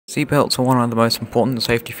Seatbelts are one of the most important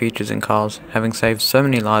safety features in cars, having saved so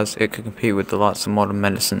many lives it could compete with the likes of modern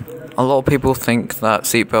medicine. A lot of people think that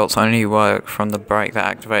seatbelts only work from the brake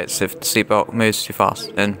that activates if the seatbelt moves too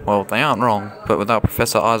fast, and well, they aren't wrong, but without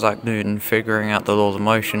Professor Isaac Newton figuring out the laws of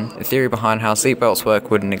motion, the theory behind how seatbelts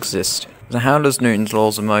work wouldn't exist. So how does Newton's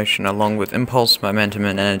laws of motion along with impulse, momentum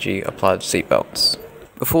and energy apply to seatbelts?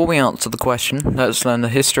 Before we answer the question, let's learn the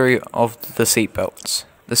history of the seatbelts.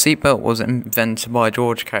 The seatbelt was invented by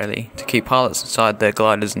George Cayley to keep pilots inside their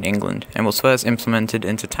gliders in England, and was first implemented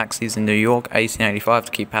into taxis in New York 1885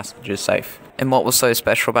 to keep passengers safe. And what was so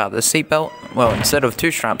special about the seatbelt? Well, instead of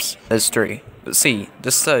 2 straps, there's 3. But see,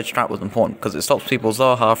 this 3rd strap was important because it stops people's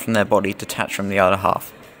lower half from their body detached from the other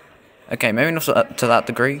half. Okay, maybe not to that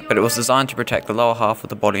degree, but it was designed to protect the lower half of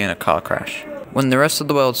the body in a car crash. When the rest of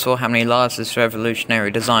the world saw how many lives this revolutionary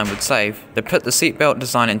design would save, they put the seatbelt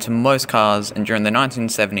design into most cars, and during the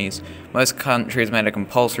 1970s, most countries made it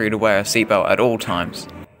compulsory to wear a seatbelt at all times.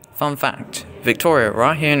 Fun fact, Victoria,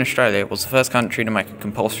 right here in Australia, was the first country to make it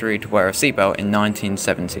compulsory to wear a seatbelt in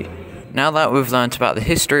 1970. Now that we've learnt about the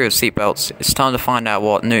history of seatbelts, it's time to find out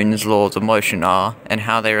what Newton's laws of motion are and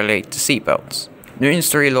how they relate to seatbelts. Newton's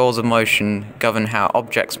 3 laws of motion govern how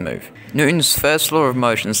objects move. Newton's first law of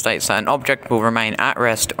motion states that an object will remain at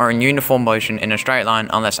rest or in uniform motion in a straight line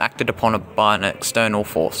unless acted upon by an external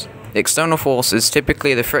force. The external force is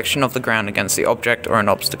typically the friction of the ground against the object or an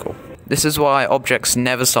obstacle. This is why objects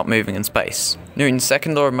never stop moving in space. Newton's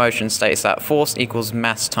second law of motion states that force equals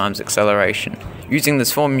mass times acceleration. Using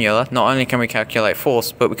this formula, not only can we calculate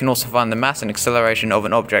force, but we can also find the mass and acceleration of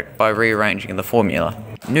an object by rearranging the formula.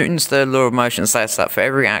 Newton's third law of motion states that for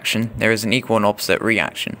every action, there is an equal and opposite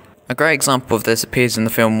reaction. A great example of this appears in the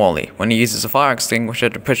film WALL-E, when he uses a fire extinguisher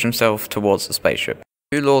to push himself towards the spaceship.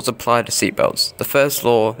 2 laws apply to seatbelts. The first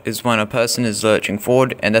law is when a person is lurching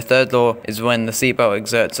forward, and the third law is when the seatbelt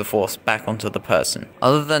exerts a force back onto the person.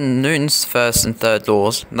 Other than Newton's first and third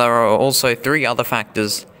laws, there are also 3 other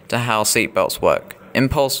factors to how seatbelts work: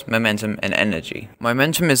 impulse, momentum, and energy.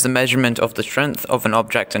 Momentum is the measurement of the strength of an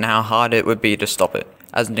object and how hard it would be to stop it.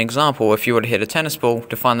 As an example, if you were to hit a tennis ball,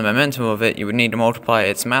 to find the momentum of it, you would need to multiply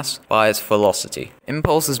its mass by its velocity.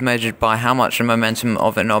 Impulse is measured by how much the momentum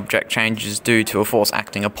of an object changes due to a force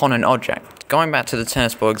acting upon an object. Going back to the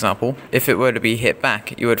tennis ball example, if it were to be hit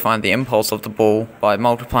back, you would find the impulse of the ball by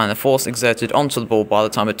multiplying the force exerted onto the ball by the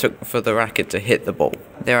time it took for the racket to hit the ball.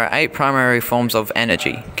 There are 8 primary forms of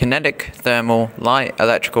energy: kinetic, thermal, light,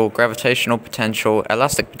 electrical, gravitational potential,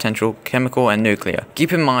 elastic potential, chemical, and nuclear.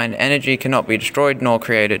 Keep in mind, energy cannot be destroyed nor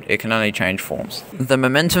created, it can only change forms. The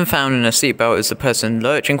momentum found in a seatbelt is the person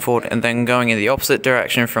lurching forward and then going in the opposite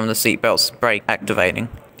direction from the seatbelt's brake activating.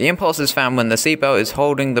 The impulse is found when the seatbelt is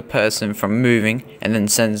holding the person from moving and then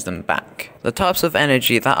sends them back. The types of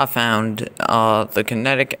energy that are found are the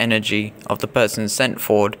kinetic energy of the person sent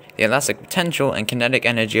forward, the elastic potential and kinetic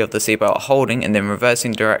energy of the seatbelt holding and then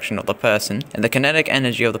reversing direction of the person, and the kinetic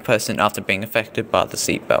energy of the person after being affected by the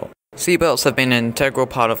seatbelt. Seatbelts have been an integral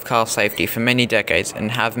part of car safety for many decades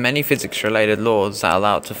and have many physics-related laws that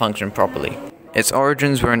allow it to function properly. Its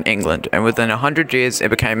origins were in England, and within 100 years it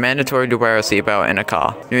became mandatory to wear a seatbelt in a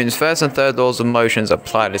car. Newton's first and third laws of motion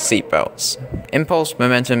apply to seatbelts. Impulse,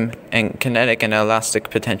 momentum, and kinetic and elastic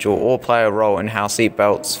potential all play a role in how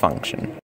seatbelts function.